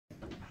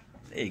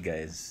Hey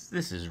guys,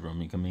 this is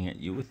Romy coming at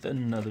you with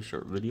another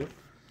short video.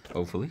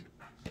 Hopefully,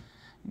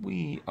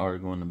 we are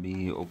going to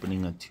be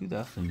opening a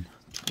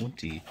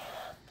 2020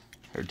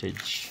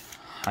 Heritage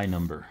High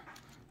Number.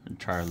 And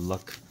try our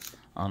luck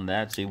on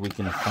that. See if we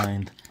can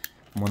find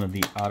one of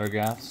the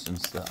autographs,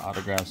 since the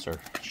autographs are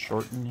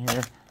short in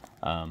here.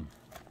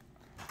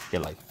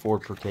 Get like 4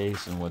 per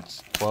case, and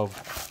what's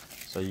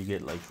 12, so you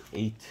get like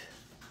 8.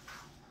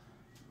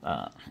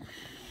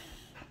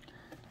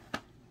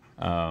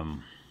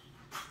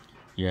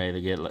 You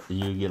either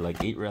get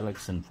like 8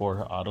 relics and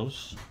 4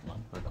 autos.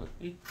 One real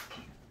quickly.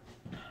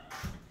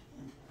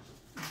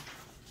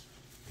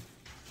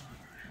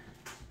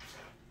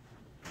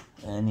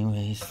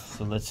 Anyways,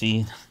 so let's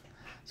see.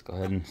 Let's go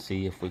ahead and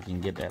see if we can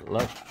get that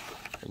luck.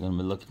 We're gonna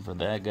be looking for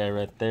that guy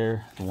right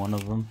there, one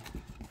of them,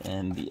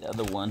 and the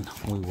other one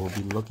we will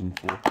be looking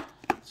for.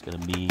 It's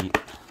gonna be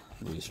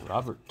Luis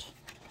Robert.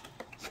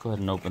 Let's go ahead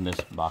and open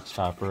this box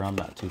topper. I'm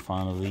not too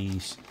fond of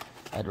these.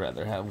 I'd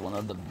rather have one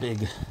of the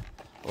big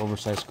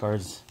oversized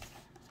cards,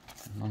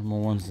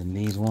 normal ones, than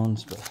these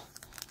ones. But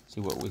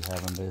see what we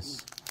have on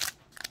this.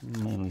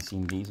 Mainly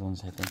seen these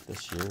ones, I think,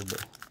 this year,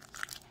 but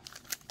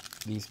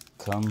these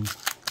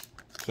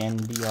can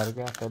be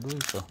autographed, I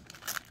believe. So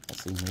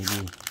let's see,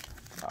 maybe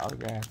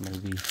autograph,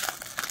 maybe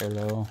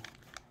hello,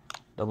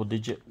 double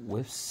digit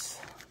whiffs.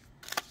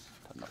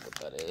 Don't know what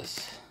that is.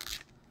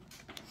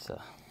 It's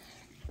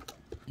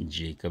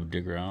Jacob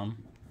deGrom.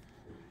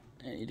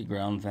 Any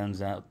deGrom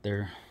fans out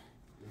there?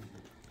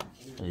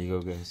 There you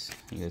go, guys.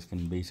 You guys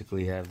can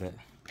basically have that,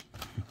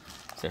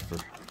 except for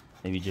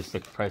maybe just the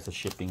price of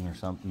shipping or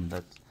something.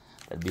 That'd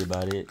be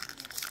about it.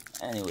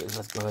 Anyways,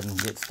 let's go ahead and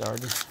get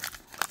started.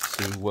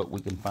 See what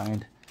we can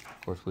find.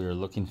 Of course, we are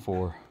looking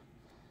for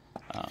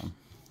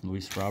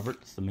Luis Robert.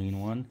 It's the main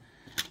one.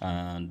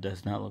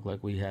 Does not look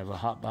like we have a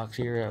hot box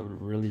here. I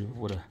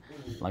would have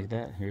liked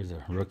that. Here's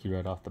a rookie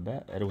right off the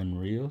bat, Edwin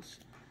Rios.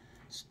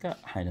 Scott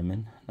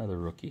Heineman, another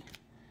rookie.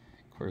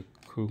 Corey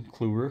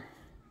Kluber,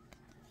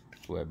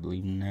 who I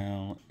believe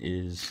now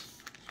is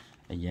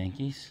a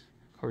Yankees.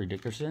 Corey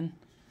Dickerson.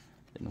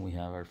 Then we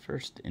have our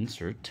first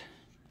insert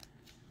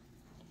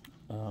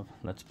of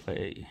Let's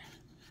Play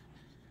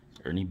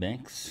Ernie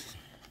Banks.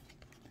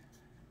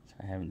 So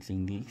I haven't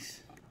seen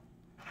these.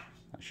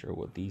 Not sure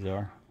what these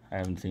are. I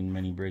haven't seen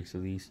many breaks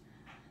of these.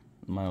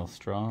 Miles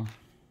Straw,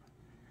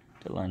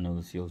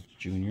 Delano Seals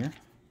Jr.,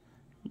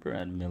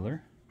 Brad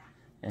Miller,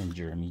 and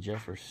Jeremy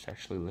Jeffers.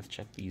 Actually, let's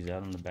check these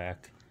out on the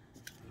back.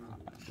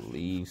 I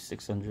believe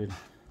 600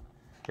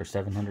 or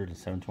 700 and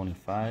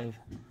 725.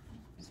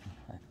 So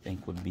I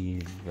think would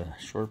be the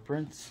short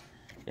prints.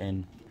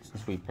 And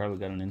since we probably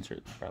got an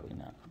insert, probably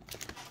not.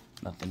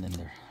 Nothing in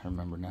there. I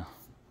remember now.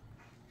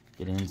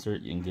 Get an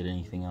insert, you can get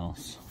anything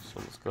else. So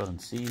let's go ahead and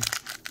see.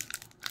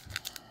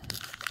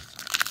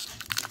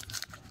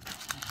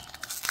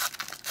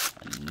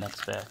 And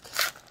next back.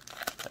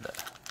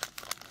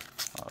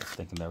 I was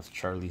thinking that was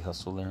Charlie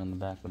Hustle there in the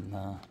back with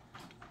Ben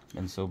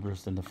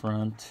Sobrist in the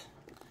front.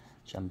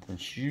 Jonathan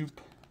Schoop,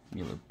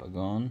 Miller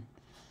Pagan.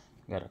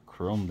 Got a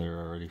chrome there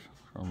already,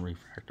 chrome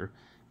refractor.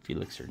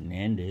 Felix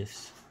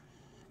Hernandez.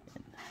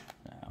 And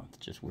it's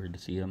just weird to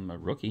see him a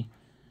rookie.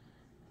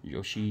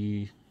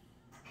 Yoshi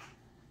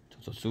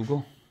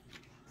Tsutsugo.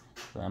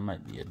 So that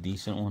might be a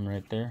decent one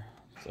right there.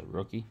 It's a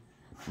rookie.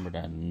 Numbered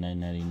at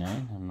 $9.99. I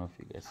don't know if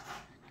you guys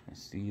can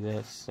see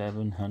that.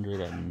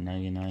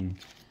 799.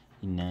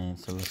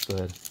 So let's go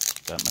ahead.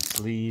 Got my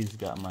sleeves,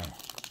 got my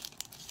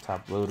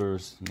top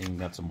loaders, and even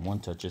got some one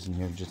touches in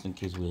here just in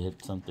case we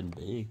hit something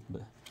big.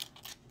 But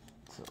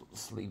so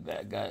let's leave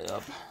that guy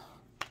up.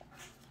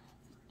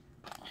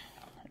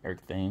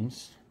 Eric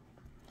Thames,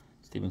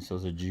 Steven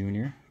Souza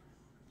Jr.,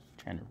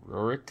 Tanner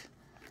Roark.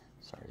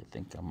 Sorry, I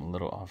think I'm a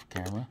little off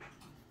camera.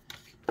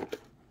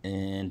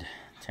 And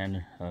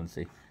Tanner, let's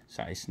see,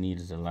 Cy Snead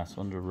is the last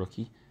one, the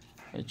rookie.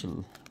 It's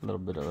a little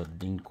bit of a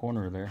dinged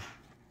corner there.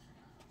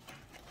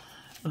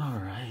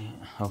 Alright,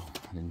 oh,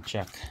 I didn't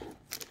check.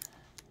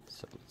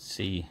 So let's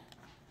see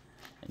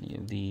any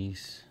of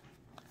these.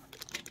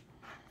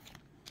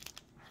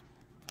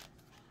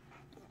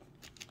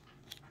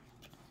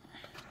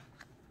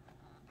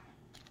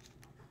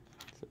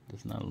 So it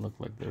does not look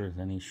like there is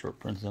any short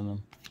prints on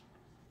them.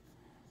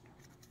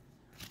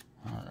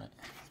 Alright,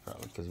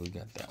 probably because we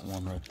got that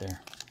one right there.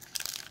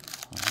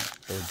 Alright,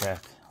 third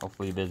pack.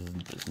 Hopefully this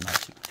is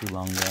not too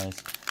long,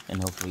 guys.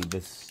 And hopefully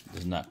this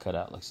does not cut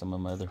out like some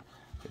of my other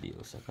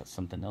videos. I got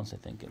something else, I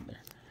think, in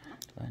there.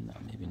 No,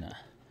 maybe not.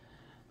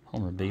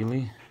 Homer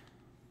Bailey.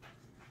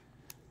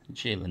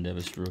 Jalen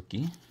Davis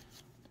rookie.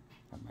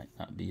 That might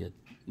not be a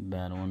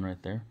bad one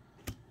right there.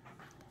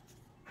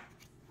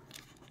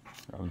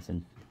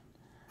 Robinson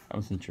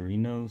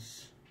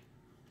Chirinos.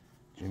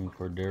 Jimmy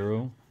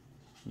Cordero.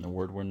 And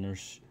award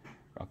winners,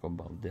 Rocco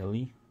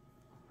Baldelli,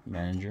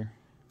 manager.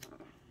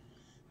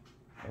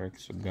 Eric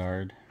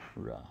Sogard,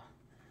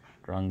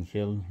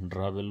 Rangel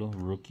Ravelo,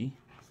 rookie.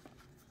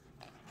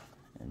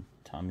 And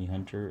Tommy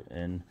Hunter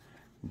and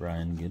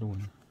Brian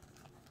Goodwin.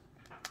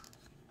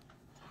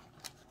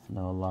 I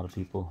know a lot of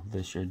people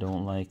this year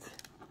don't like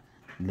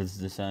this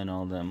design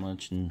all that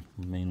much, and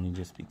mainly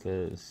just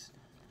because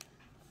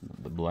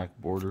the black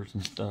borders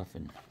and stuff,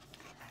 and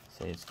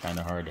say it's kind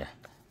of hard to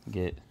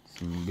get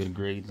some good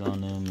grades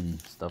on them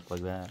and stuff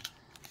like that.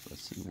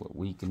 Let's see what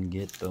we can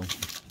get though.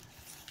 If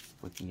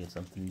we can get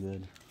something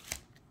good.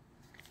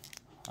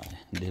 I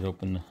did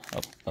open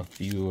up a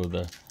few of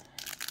the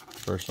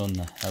first one.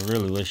 I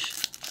really wish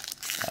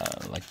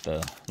like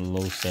the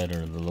low set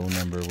or the low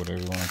number, whatever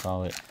you want to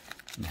call it,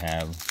 and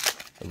have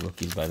the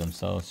rookies by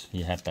themselves.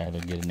 You have to either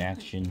get an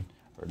action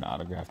or an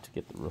autograph to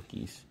get the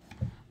rookies.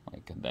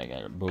 Like that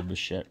guy, Bo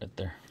Bichette right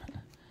there.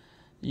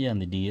 Yeah, on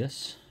the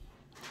DS.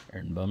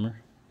 Aaron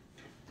Bummer.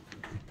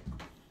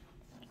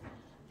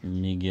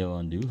 Miguel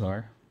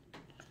Andujar.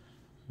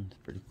 That's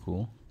pretty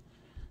cool.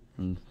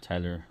 And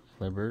Tyler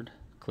Clippard.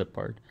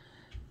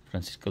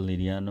 Francisco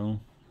Liriano.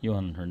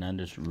 Johan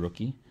Hernandez,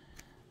 rookie.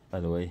 By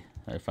the way,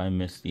 if I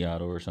missed the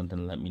auto or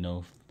something, let me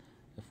know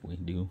if we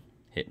do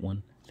hit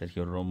one.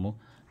 Sergio Romo.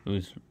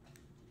 Luis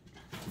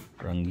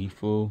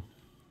Rangifo.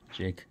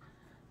 Jake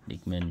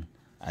Diekman.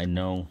 I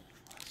know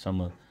some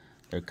of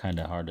they're kind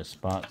of hard to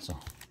spot, so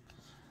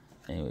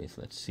anyways,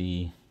 let's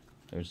see.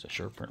 There's a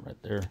short print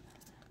right there.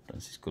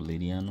 Francisco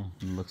Liriano.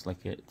 Looks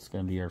like it's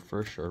gonna be our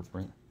first short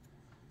print.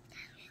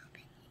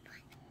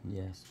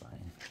 Yes,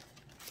 fine.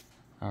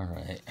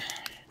 Alright.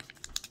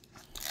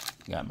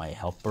 Got my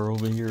helper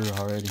over here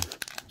already.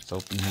 I was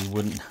hoping he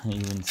wouldn't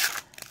even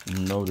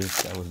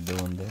notice I was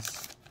doing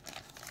this.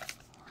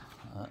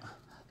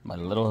 My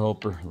little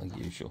helper, like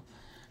usual.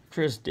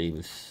 Chris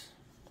Davis.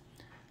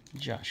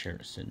 Josh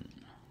Harrison.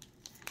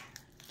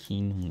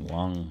 Keen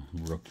Wong,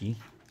 rookie.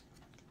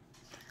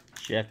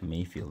 Jack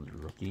Mayfield,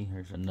 rookie.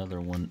 Here's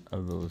another one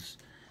of those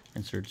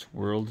inserts.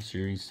 World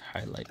Series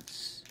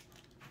highlights.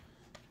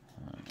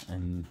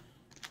 And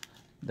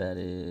that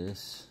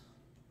is...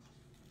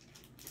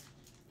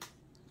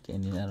 I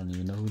don't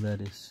even know who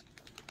that is.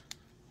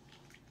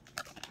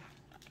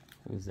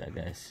 Who's that,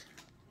 guys?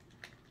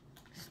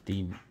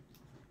 Steve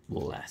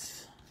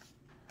Blass.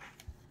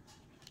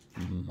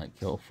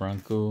 Michael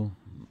Franco.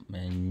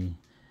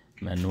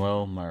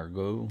 Manuel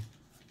Margot.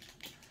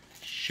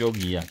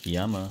 Shogi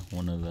Akiyama,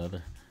 one of the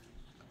other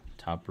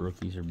top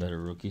rookies or better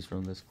rookies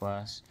from this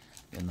class.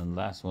 And the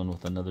last one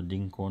with another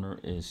ding corner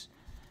is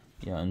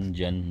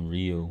Hyunjin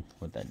Ryu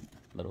with that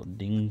little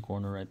ding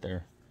corner right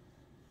there.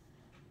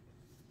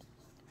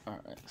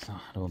 Alright, so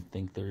I don't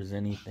think there's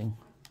anything.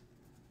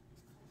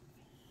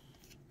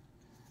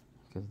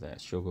 Because that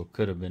Shogo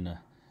could have been an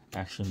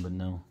action, but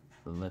no.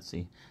 So let's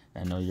see.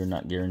 I know you're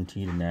not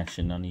guaranteed an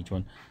action on each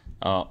one.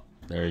 Oh,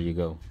 there you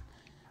go.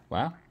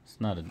 Wow, it's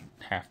not a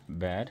half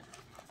bad.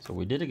 So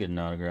we did get an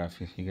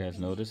autograph, if you guys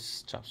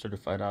notice. Chop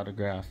certified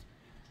autograph.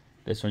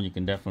 This one you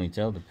can definitely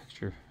tell the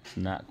picture is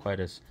not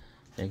quite as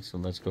big, so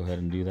let's go ahead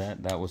and do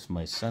that. That was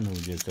my son who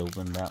just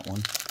opened that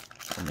one.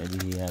 So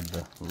maybe he had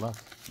the luck.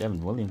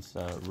 Devin Williams,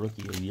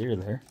 rookie of the year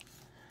there.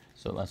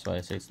 So that's why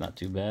I say it's not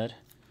too bad.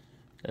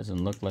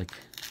 Doesn't look like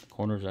the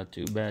corners are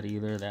too bad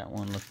either. That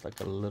one looks like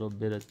a little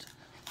bit of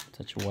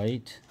touch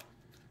white.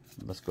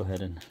 Let's go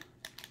ahead and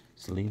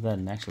sleeve that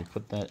and actually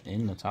put that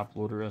in the top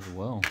loader as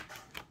well.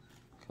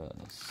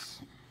 Because,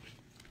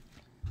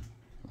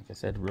 like I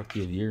said,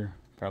 rookie of the year.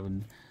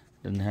 Probably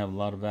doesn't have a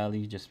lot of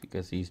value just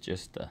because he's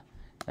just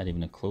not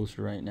even a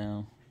closer right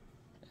now,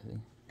 I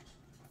think.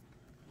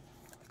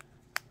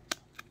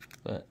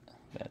 But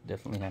that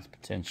definitely has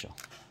potential.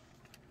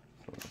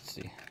 So let's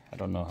see. I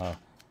don't know how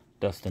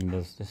Dustin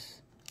does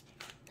this.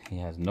 He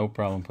has no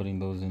problem putting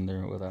those in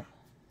there without.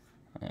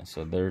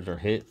 So there's our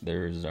hit.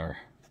 There's our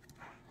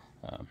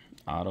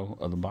auto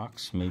of the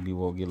box. Maybe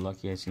we'll get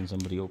lucky. I seen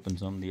somebody open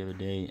some the other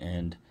day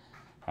and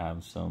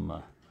have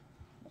some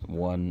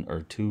 1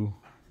 or 2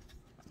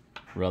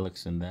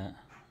 relics in that.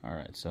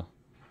 Alright, so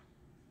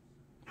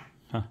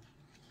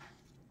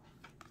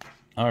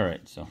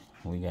alright, so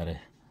we got a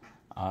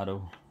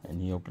auto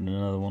and he opened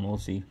another one. We'll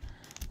see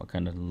what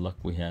kind of luck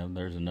we have.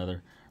 There's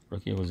another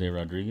rookie, Jose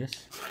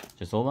Rodriguez.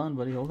 Just hold on,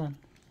 buddy, hold on.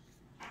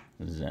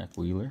 Zach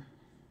Wheeler.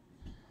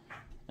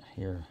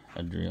 Here,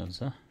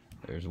 Adrianza.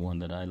 There's one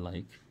that I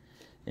like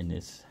in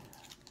this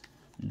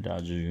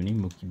Dodger Uni,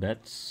 Mookie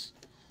Betts.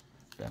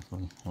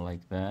 Definitely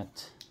like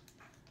that.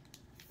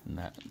 And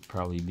that would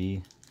probably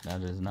be,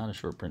 that is not a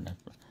short print. I've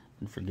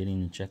been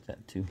forgetting to check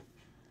that too.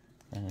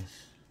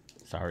 Guys,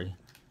 sorry.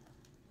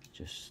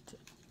 Just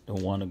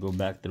don't want to go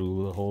back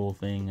through the whole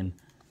thing and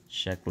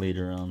check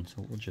later on.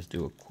 So we'll just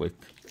do a quick,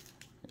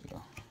 there you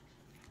go.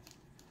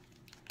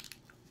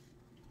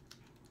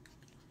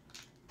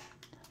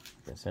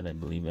 Like I said, I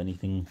believe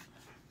anything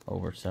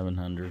over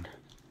 700.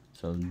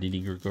 So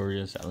Didi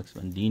Gregorius, Alex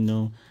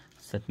Mandino,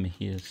 Seth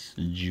Mejias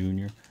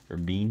Jr. or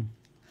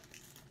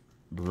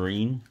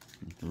Breen,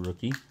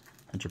 rookie.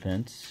 Hunter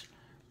Pence,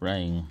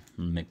 Ryan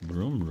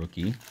McBroom,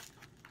 rookie.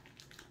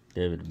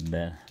 David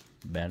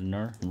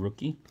Badnar,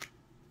 rookie.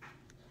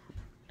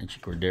 Enchi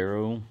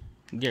Cordero,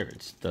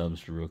 Garrett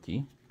Stubbs,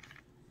 rookie.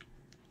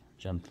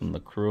 Jonathan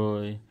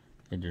LaCroix,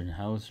 Adrian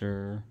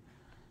Hauser,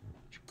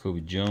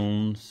 Jacoby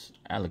Jones,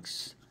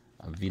 Alex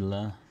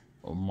Avila,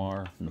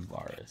 Omar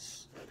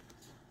Navarez.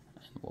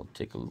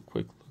 take a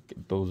quick look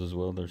at those as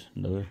well. There's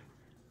another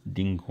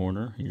ding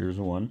corner. Here's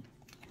one.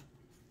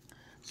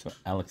 So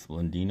Alex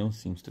Blandino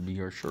seems to be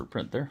our short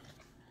print there.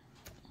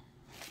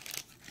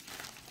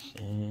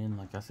 And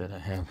like I said, I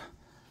have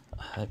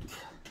a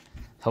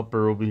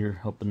helper over here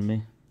helping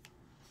me.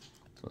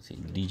 So let's see,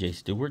 DJ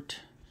Stewart,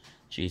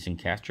 Jason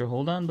Castro.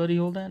 Hold on, buddy,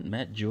 hold on.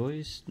 Matt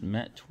Joyce,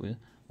 Matt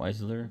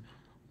Weisler,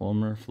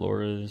 Wilmer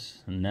Flores,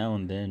 and now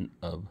and then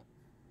of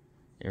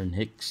Aaron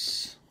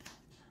Hicks,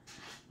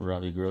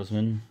 Robbie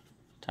Grossman,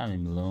 Tommy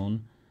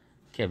Malone,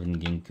 Kevin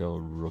Ginkgo,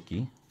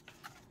 rookie.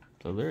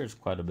 So there's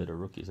quite a bit of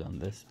rookies on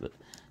this, but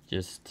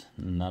just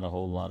not a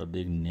whole lot of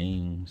big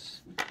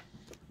names.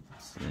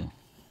 Let's see.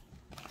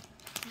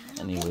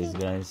 Anyways,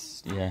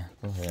 guys, yeah,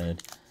 go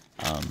ahead.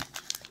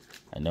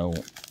 I know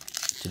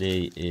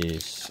today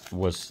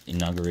was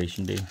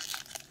inauguration day.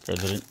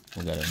 President,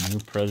 we got a new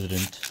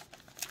president,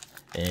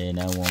 and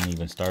I won't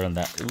even start on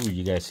that. Ooh,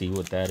 you guys see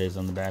what that is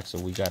on the back? So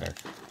we got our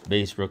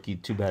base rookie.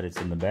 Too bad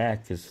it's in the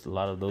back, because a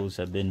lot of those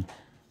have been,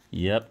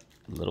 yep,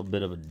 a little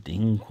bit of a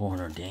ding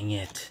corner. Dang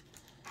it.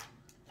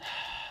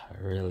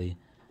 Really.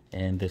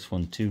 And this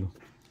one too.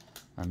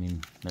 I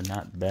mean, they're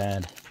not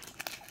bad,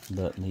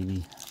 but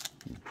maybe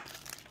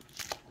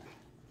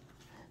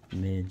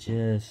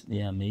just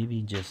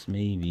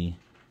maybe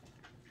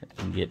it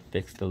can get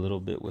fixed a little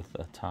bit with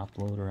the top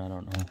loader. I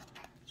don't know.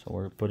 So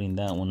we're putting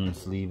that one in the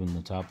sleeve in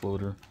the top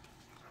loader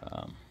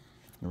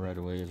right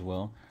away as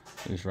well.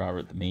 Here's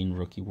Robert, the main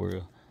rookie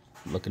we're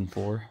looking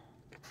for.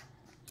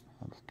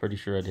 I'm pretty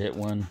sure I'd hit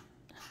one.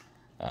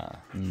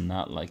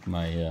 Not like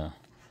my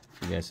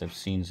if you guys have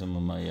seen some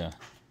of my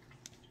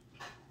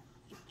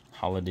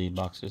holiday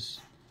boxes.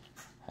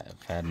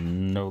 I've had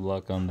no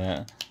luck on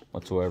that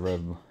whatsoever.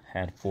 I've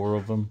had 4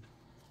 of them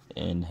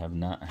and have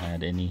not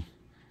had any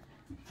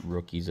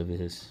rookies of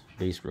his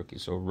base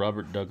rookies. So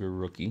Robert Duggar,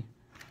 rookie.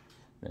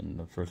 Then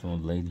the first one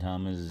was Lane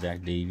Thomas,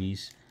 Zach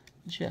Davies,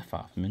 Jeff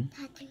Hoffman,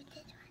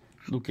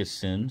 Lucas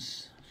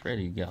Sims,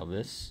 Freddie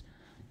Galvis,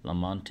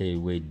 Lamonte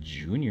Wade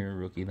Jr.,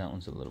 rookie. That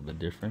one's a little bit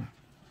different.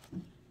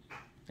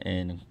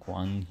 And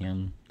Kwang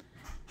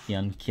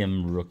Hyun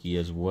Kim, rookie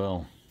as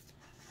well.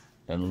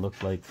 Doesn't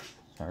look like,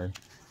 sorry.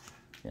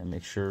 Yeah,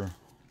 make sure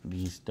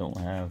these don't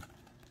have,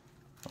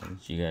 I'll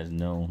let you guys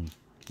know,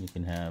 you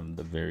can have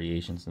the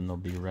variations and they'll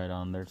be right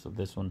on there. So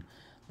this one,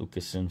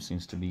 Lucas Sims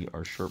seems to be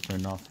our short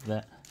print off of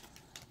that.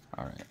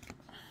 Alright.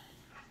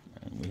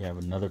 And we have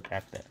another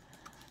pack that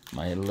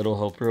my little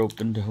helper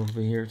opened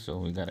over here. So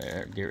we got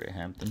a Garrett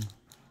Hampton,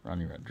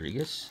 Ronnie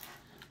Rodriguez,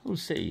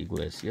 Jose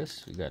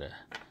Iglesias. We got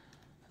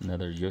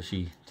another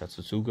Yoshi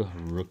Tatsusuga,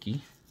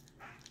 rookie.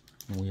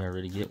 And we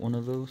already get one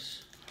of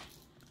those.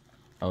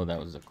 Oh, that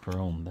was a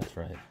chrome. That's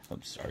right.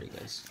 I'm sorry,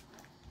 guys.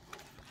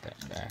 Put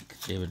that back.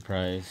 David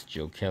Price,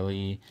 Joe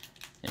Kelly,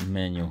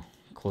 Emmanuel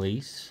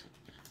Clace,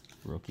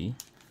 rookie.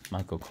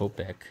 Michael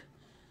Kopech.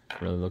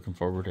 Really looking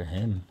forward to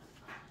him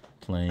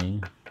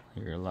playing.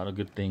 Hear a lot of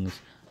good things.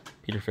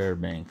 Peter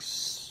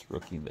Fairbanks,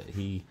 rookie, but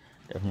he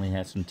definitely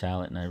has some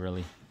talent, and I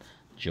really.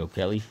 Joe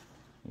Kelly.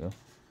 There you go.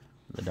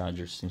 The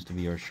Dodgers seems to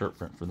be our short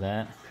print for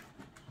that.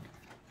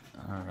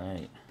 All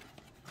right.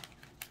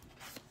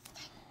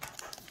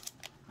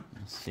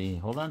 Let's see.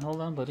 Hold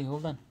on, buddy.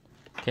 Hold on.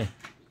 Okay.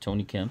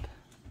 Tony Kemp,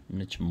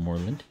 Mitch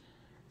Moreland,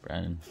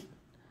 Brandon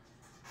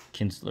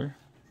Kinsler,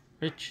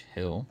 Rich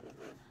Hill,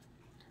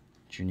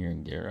 Junior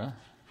Guerra,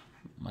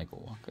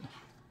 Michael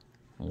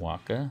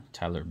Waka,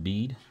 Tyler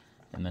Beede,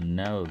 and then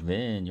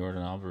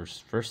Jordan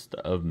Alvarez, first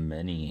of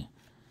many,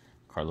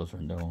 Carlos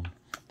Rendon.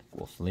 I think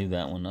we'll leave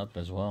that one up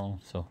as well.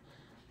 So,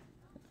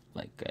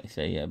 like I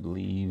say, I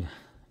believe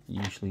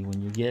usually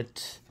when you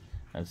get,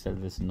 I've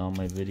said this in all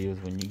my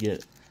videos, when you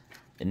get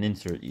an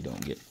insert, you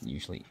don't get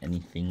usually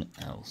anything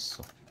else.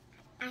 So,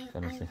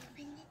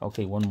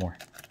 okay, one more.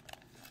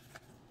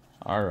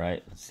 All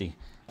right, let's see.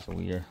 So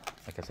we are,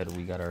 like I said,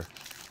 we got our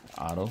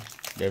auto.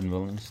 Devin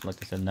Williams,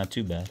 like I said, not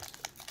too bad.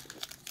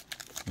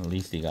 At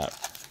least he's a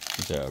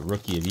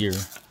rookie of year.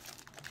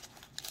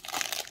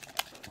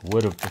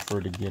 Would have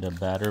preferred to get a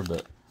batter,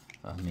 but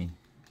I mean,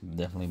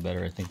 definitely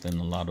better, I think, than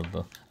a lot of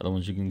the other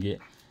ones you can get.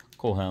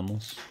 Cole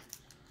Hamels.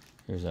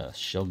 Here's a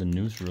Sheldon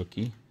News,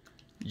 rookie.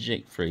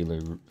 Jake Fraley,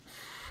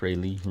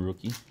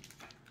 rookie.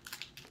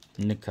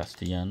 Nick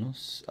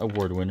Castellanos,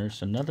 award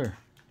winners. Another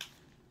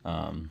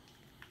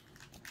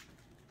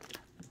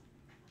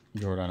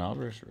Jordan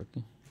Alvarez,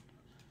 rookie.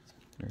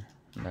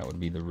 And that would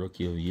be the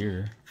rookie of the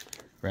year.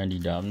 Randy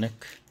Dobnak,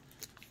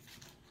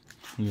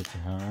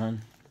 Teheran,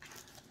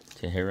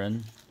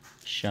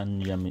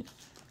 Shun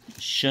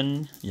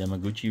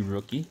Yamaguchi,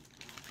 rookie.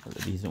 That's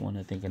a decent one,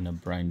 I think, and a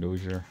Brian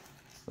Dozier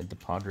with the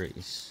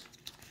Padres.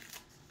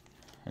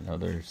 I know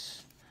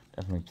there's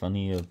definitely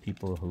plenty of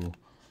people who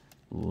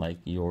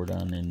like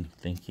Jordan and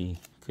think he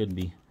could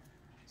be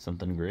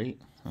something great.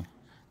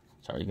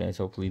 Sorry, guys.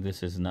 Hopefully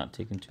this is not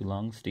taking too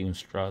long. Steven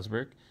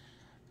Strasburg,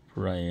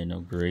 Brian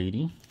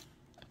O'Grady.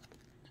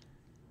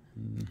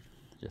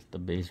 Just a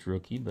base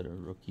rookie, but a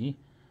rookie.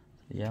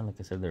 Yeah, like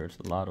I said, there's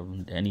a lot of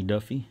them. Danny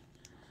Duffy,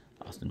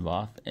 Austin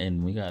Voth,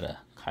 and we got a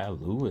Kyle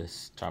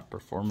Lewis top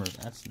performer.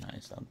 That's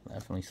nice. I'm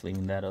definitely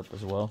sleeving that up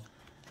as well.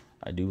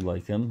 I do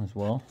like him as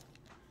well.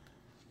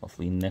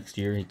 Hopefully next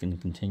year he can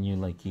continue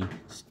like he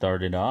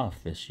started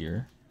off this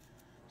year.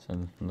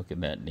 So look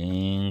at that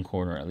dang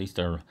corner. At least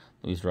our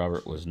Luis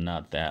Robert was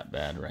not that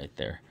bad right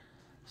there.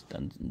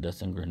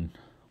 Dustin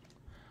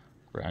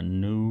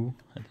Granu,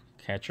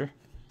 catcher.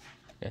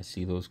 Guys,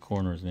 see those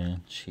corners,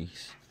 man.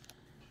 Jeez.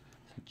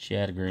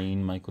 Chad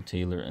Green, Michael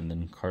Taylor, and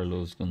then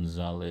Carlos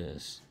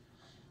Gonzalez.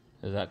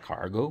 Is that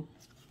Cargo?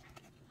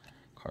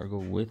 Cargo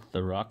with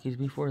the Rockies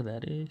before,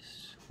 that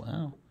is.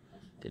 Wow.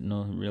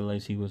 Didn't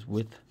realize he was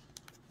with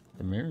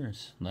the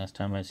Mariners. Last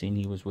time I seen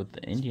he was with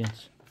the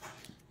Indians.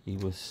 He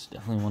was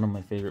definitely one of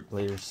my favorite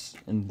players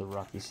in the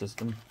Rocky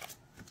system.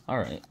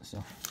 Alright,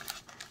 so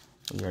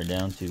we are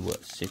down to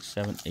what, 6,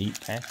 7,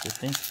 8 packs, I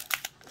think.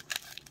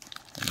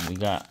 And we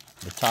got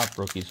the top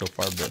rookie so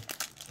far, but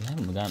we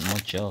haven't gotten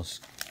much else.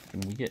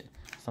 Can we get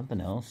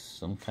something else?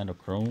 Some kind of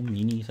chrome,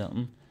 mini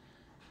something?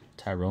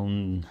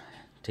 Tyrone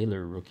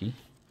Taylor rookie.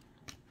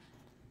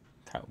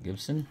 Kyle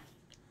Gibson.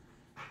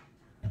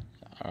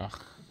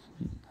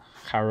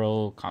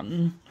 Harold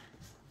Cotton.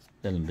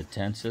 Dylan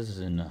Betances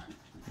in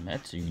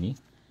Mets uni.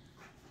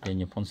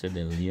 Daniel Ponce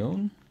de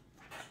Leon.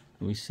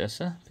 Luis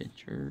Cessa,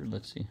 pitcher.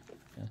 Let's see.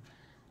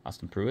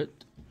 Austin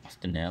Pruitt.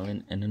 Austin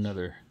Allen. And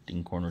another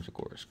Dean Corners, of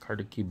course.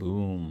 Carter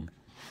Kieboom.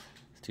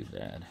 It's too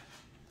bad.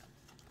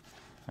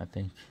 I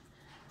think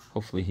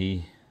hopefully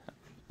he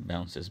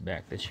bounces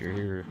back this year.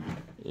 Here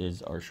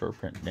is our short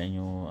print,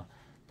 Daniel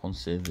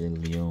Ponce de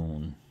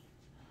Leon.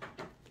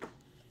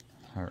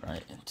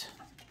 Alright.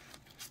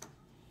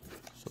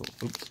 So,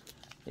 oops.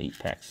 8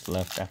 packs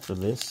left after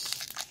this.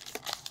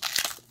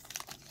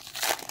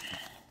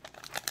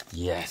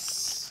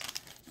 Yes.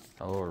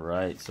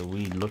 Alright, so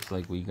looks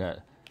like we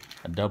got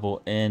a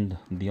double end.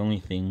 The only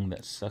thing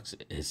that sucks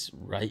is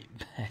right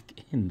back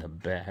in the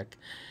back.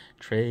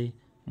 Trey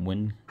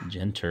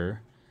Wingenter,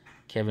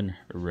 Kevin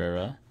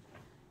Herrera,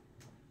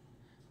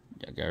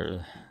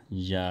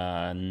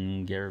 Yangervis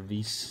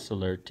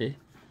Solarte,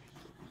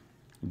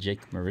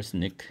 Jake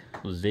Marisnick,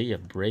 Jose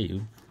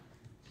Abreu.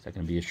 Is that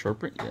going to be a short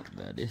print? Yep,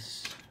 that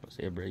is.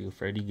 Jose Abreu,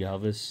 Freddie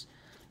Galvis,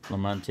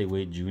 Lamonte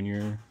Wade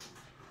Jr.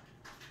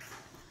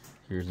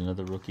 Here's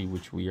another rookie,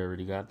 which we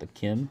already got, the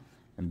Kim.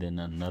 And then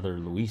another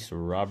Luis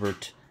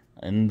Robert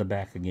in the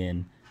back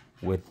again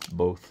with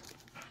both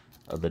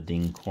of the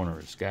ding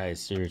corners. Guys,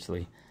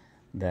 seriously,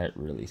 that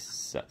really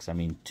sucks. I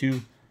mean,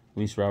 2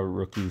 Luis Robert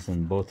rookies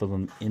and both of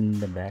them in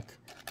the back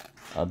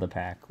of the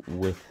pack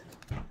with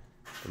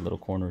the little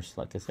corners.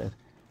 Like I said,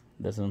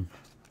 doesn't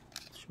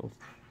show.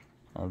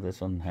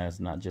 This one has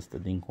not just the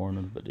ding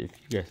corners, but if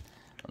you guys,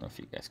 I don't know if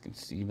you guys can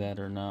see that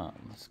or not.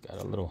 It's got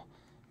a little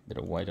bit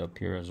of white up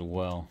here as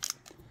well.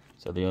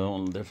 So the other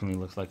one definitely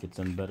looks like it's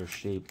in better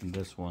shape than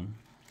this one.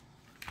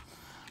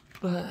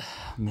 But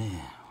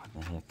man,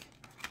 what the heck?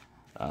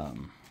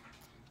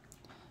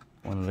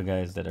 One of the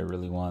guys that I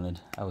really wanted,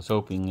 I was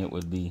hoping it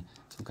would be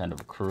some kind of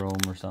a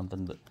chrome or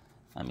something, but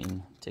I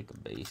mean, take a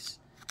base,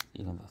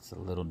 even though it's a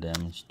little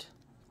damaged.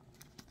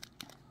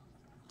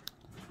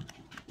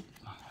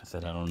 I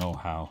said I don't know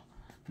how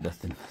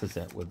Dustin does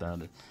that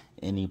without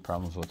any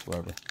problems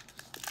whatsoever.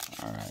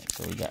 All right,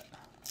 so we got.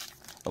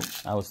 Oh,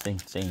 I was saying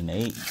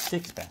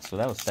 6 packs, so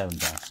that was 7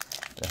 packs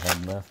that I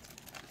had left,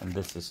 and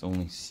this is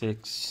only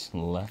 6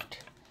 left.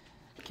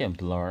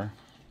 Kempler,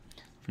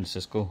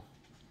 Francisco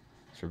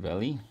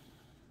Cervelli,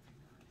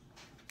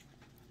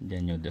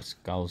 Daniel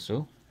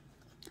Descalso,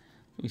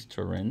 Luis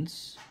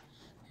Torrens.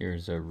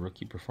 Here's a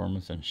rookie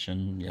performance on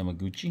Shun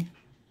Yamaguchi,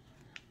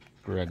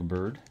 Greg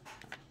Bird,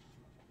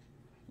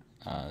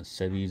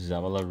 Sebi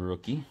Zavala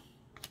rookie,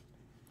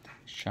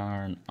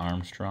 Sharon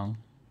Armstrong,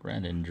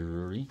 Brandon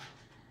Drury,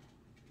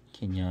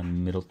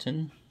 Kenyon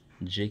Middleton,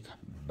 Jake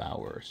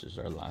Bowers is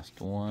our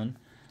last one.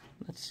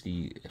 Let's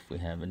see if we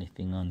have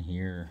anything on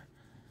here.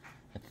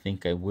 I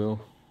think I will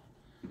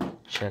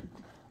check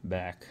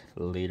back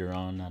later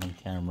on, not on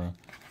camera,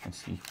 and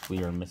see if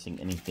we are missing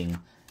anything.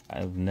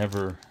 I've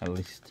never, at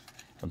least,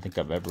 I don't think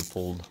I've ever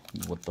pulled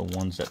what the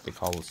ones that they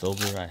call the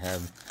silver. I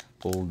have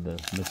pulled the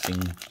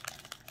missing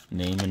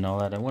name and all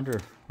that. I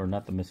wonder, or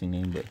not the missing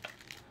name,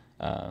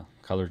 but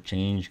color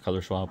change,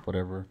 color swap,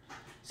 whatever.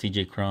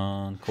 CJ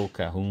Cron, Cole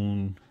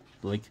Calhoun,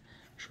 Blake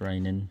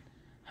Shrinen,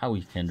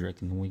 Howie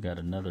Kendrick, and then we got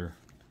another.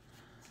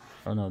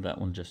 Oh no, that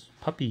one just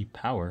Puppy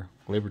Power,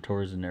 Gleyber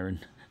Torres and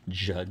Aaron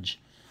Judge.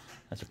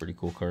 That's a pretty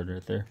cool card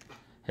right there.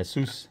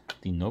 Jesus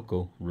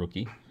Tinoco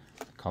rookie,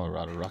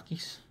 Colorado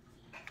Rockies.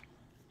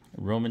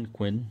 Roman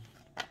Quinn,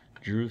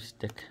 Drew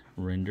Stick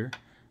Render,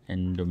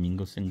 and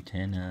Domingo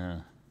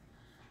Santana.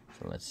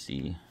 So let's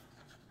see.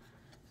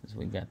 Since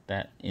we got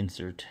that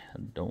insert,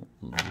 don't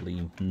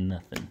leave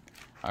nothing.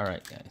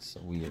 Alright guys,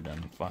 so we are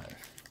done with 5.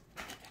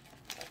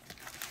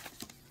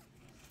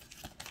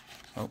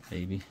 Oh,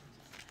 maybe.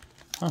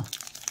 Huh.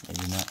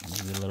 Maybe not.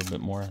 Maybe a little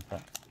bit more, I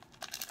thought.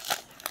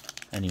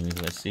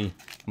 Anyways, let's see.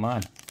 Come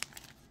on.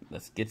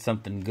 Let's get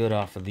something good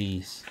off of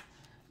these.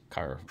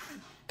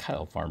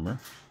 Kyle Farmer.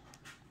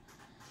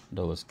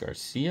 Dolis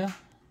Garcia,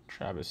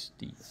 Travis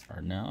D.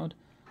 Arnaud,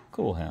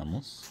 Cole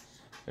Hamels.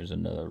 There's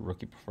another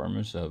rookie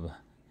performance of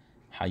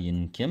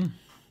Hyun Kim,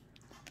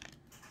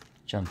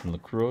 Jonathan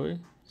LaCroix,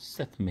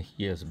 Seth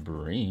Mejias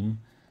Brame.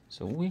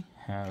 So we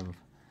have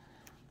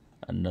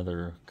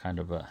another kind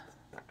of a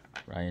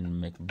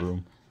Ryan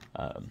McBroom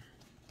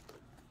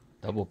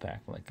double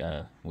pack. Like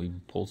we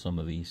pulled some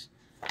of these.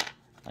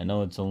 I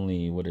know it's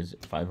only, what is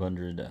it,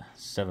 500,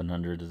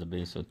 700 is a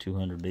base, so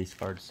 200 base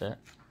card set,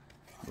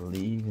 I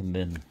believe, and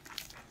then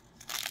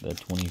the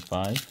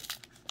 25.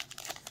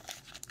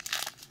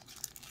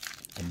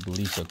 I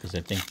believe so, because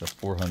I think the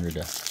 400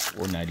 to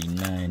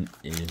 499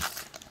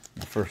 is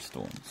the first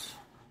ones.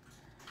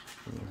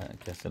 I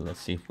guess let's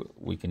see if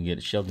we can get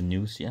it. Sheldon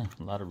News, yeah,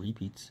 a lot of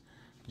repeats.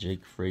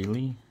 Jake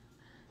Fraley,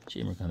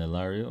 Jeimer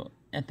Candelario,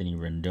 Anthony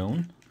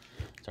Rendon,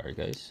 sorry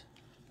guys,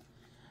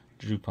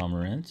 Drew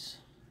Pomerantz,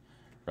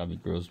 Robbie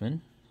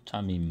Grossman,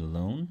 Tommy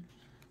Malone,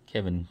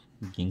 Kevin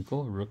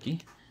Ginkel,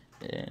 rookie,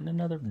 and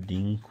another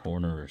Dean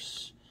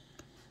Corners.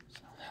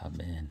 Oh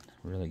man,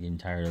 really getting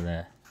tired of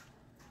that.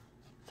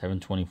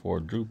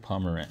 724, Drew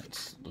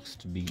Pomerantz. Looks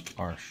to be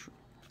our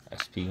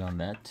SP on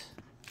that.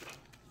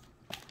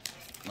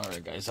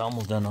 Alright guys,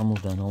 almost done,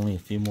 almost done. Only a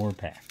few more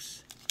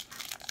packs.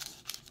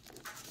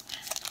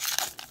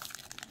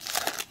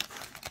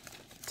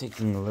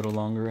 Taking a little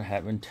longer. I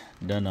haven't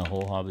done a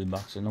whole hobby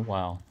box in a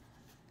while.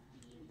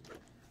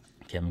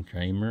 Kevin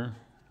Kramer,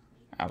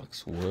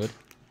 Alex Wood,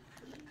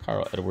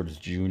 Carl Edwards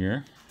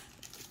Jr.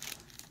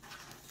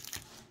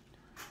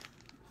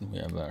 We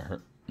have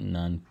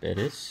Hernan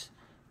Perez,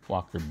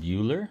 Walker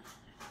Buehler,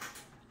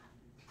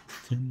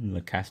 Tim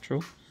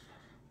LaCastro,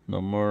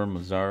 Nomar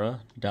Mazara,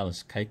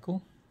 Dallas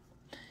Keuchel,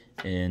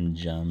 and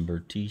John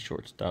Berti,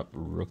 shortstop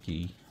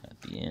rookie at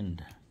the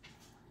end.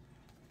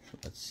 So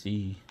let's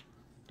see.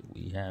 Do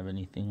we have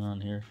anything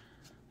on here?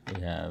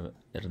 We have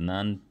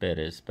Hernan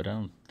Perez, but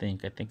I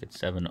think it's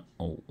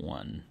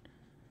 701.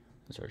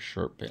 That's our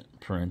short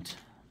print.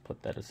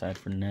 Put that aside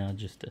for now,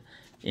 just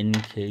in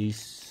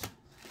case.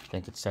 I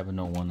think it's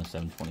 701 to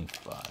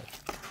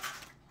 725.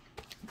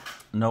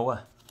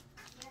 Noah,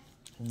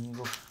 can you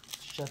go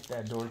shut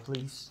that door,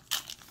 please?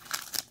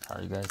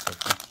 Sorry guys, I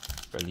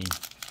barely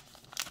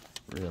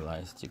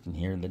realized you can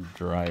hear the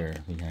dryer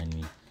behind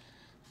me.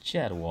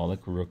 Chad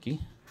Wallach,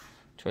 rookie.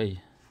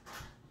 Trey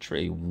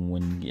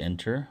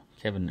Wingenter,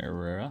 Kelvin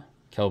Herrera,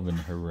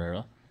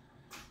 Ungarvi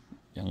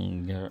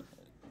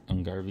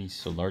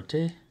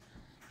Solarte,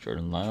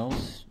 Jordan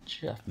Lyles,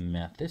 Jeff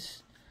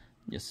Mathis,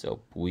 Yasiel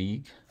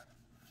Puig,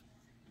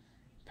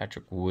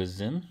 Patrick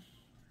Wisdom,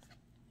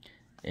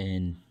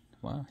 and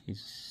wow, he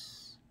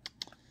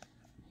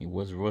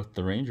was with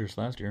the Rangers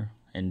last year,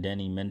 and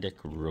Danny Mendick,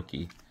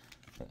 rookie.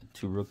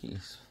 Two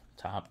rookies,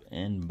 top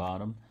and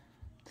bottom.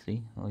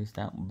 See, at least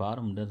that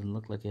bottom doesn't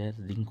look like it has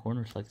Dean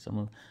Corners like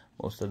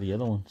most of the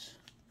other ones.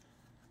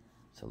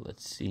 So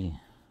let's see.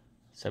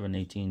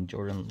 718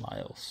 Jordan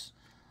Lyles.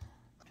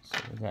 So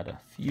we got a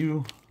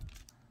few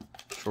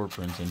short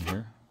prints in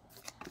here.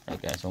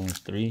 Alright guys, only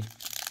three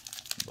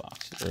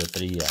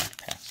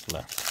packs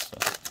left. So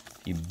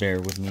if you bear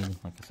with me,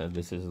 like I said,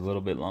 this is a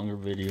little bit longer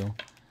video.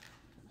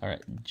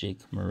 Alright, Jake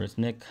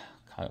Marisnick,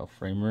 Kyle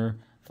Framer,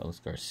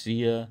 Dolis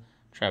Garcia,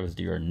 Travis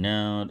D.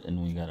 Arnaud,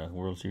 and we got a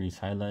World Series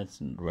highlights,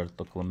 and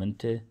Roberto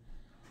Clemente.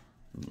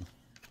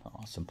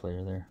 Awesome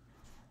player there.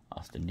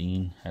 Austin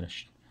Dean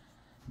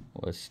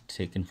was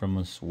taken from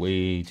us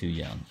way too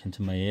young.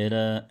 Kenta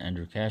Maeda,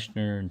 Andrew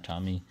Kashner, and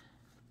Tommy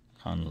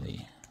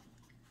Conley.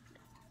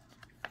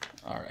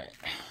 Alright.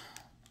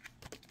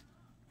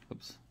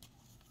 Oops.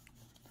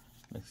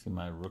 Let's see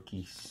my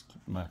rookies.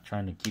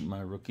 Trying to keep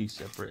my rookies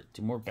separate.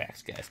 Two more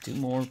packs, guys. Two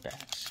more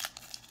packs.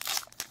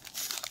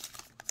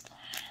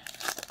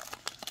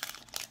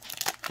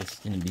 It's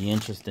going to be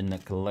interesting to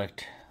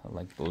collect. I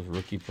like those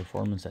rookie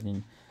performance. I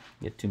didn't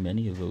get too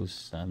many of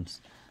those. I'm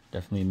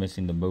definitely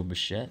missing the Bo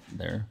Bichette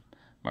there.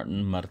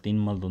 Martin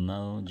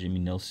Maldonado, Jimmy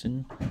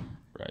Nelson,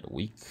 right a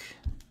week.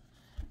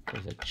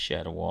 There's a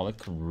Chad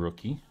Wallach,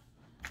 rookie,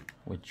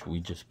 which we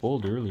just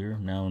pulled earlier.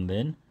 Now and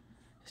then,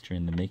 history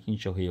in the making.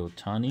 Shohei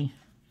Ohtani.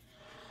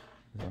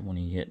 Is that when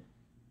he hit?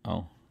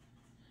 Oh,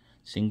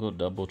 single,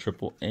 double,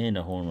 triple, and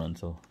a home run.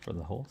 So for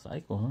the whole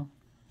cycle, huh?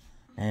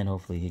 And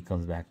hopefully he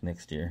comes back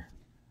next year.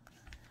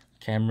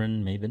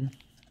 Cameron Maben,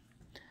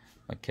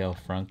 Maikel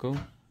Franco,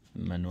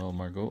 Manuel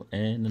Margot,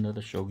 and another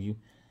Shogo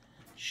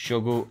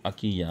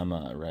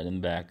Akiyama right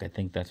in back. I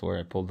think that's where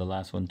I pulled the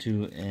last one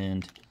too,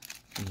 and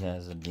he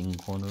has a Ding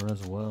Corner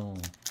as well.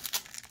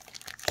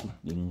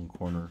 Ding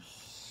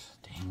Corners,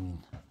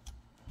 dang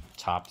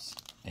tops,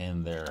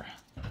 and their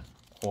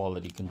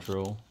quality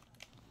control.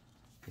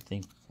 I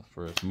think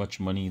for as much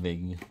money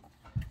they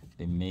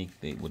make,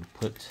 they would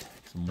put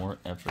some more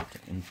effort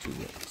into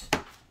it.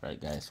 Right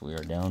guys, we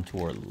are down to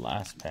our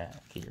last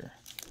pack here.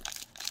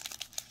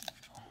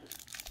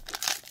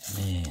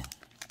 Man,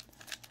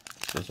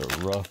 this was a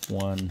rough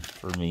one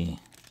for me.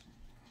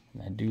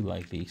 I do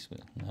like these,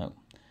 but no.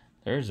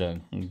 There's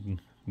a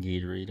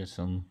Gatorade, as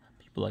some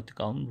people like to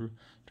call him,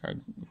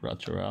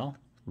 Rachel,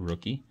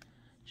 rookie.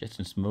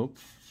 Jetson Smoke,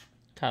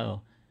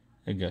 Kyle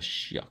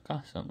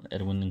Higashioka, some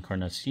Edwin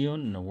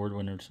Encarnacion, an award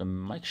winner,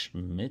 some Mike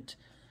Schmidt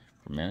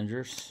for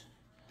managers.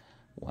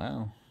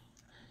 Wow.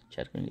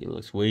 Chad Green, it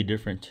looks way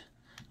different.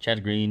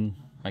 Chad Green,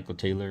 Michael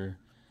Taylor,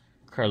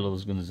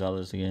 Carlos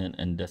Gonzalez again,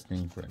 and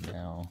Destiny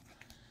Brunel.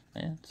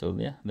 And so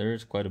yeah,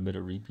 there's quite a bit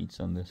of repeats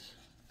on this.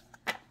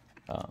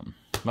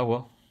 Oh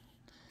well.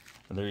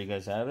 So there you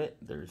guys have it.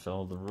 There's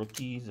all the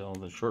rookies, all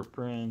the short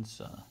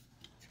prints.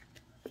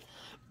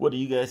 What do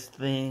you guys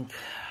think?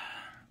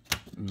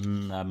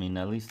 I mean,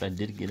 at least I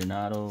did get an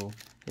auto.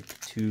 Hit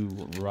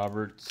 2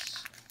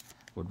 Roberts.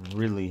 Would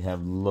really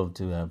have loved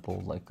to have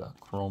pulled like a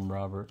Chrome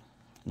Robert.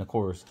 And of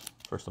course,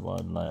 first of all,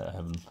 I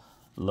have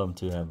loved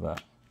to have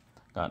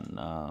gotten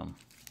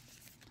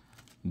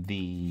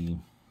the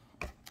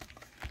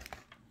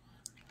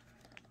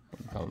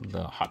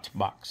hot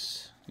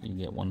box. You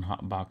get 1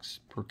 hot box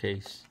per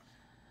case.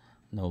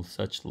 No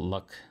such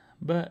luck,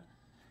 but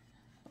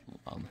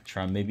I'll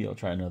try. Maybe I'll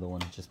try another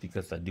one just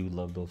because I do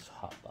love those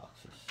hot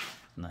boxes.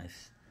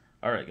 Nice.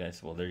 All right,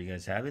 guys. Well, there you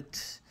guys have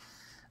it.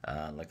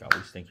 Like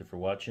always, thank you for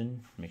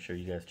watching. Make sure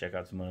you guys check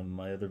out some of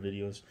my other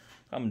videos.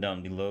 Comment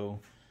down below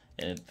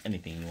and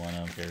anything you want. I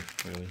don't care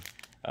really.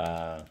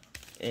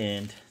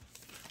 And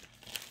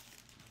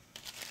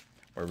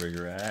wherever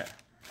you're at,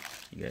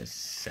 you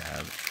guys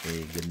have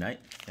a good night.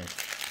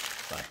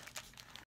 Thanks. Bye.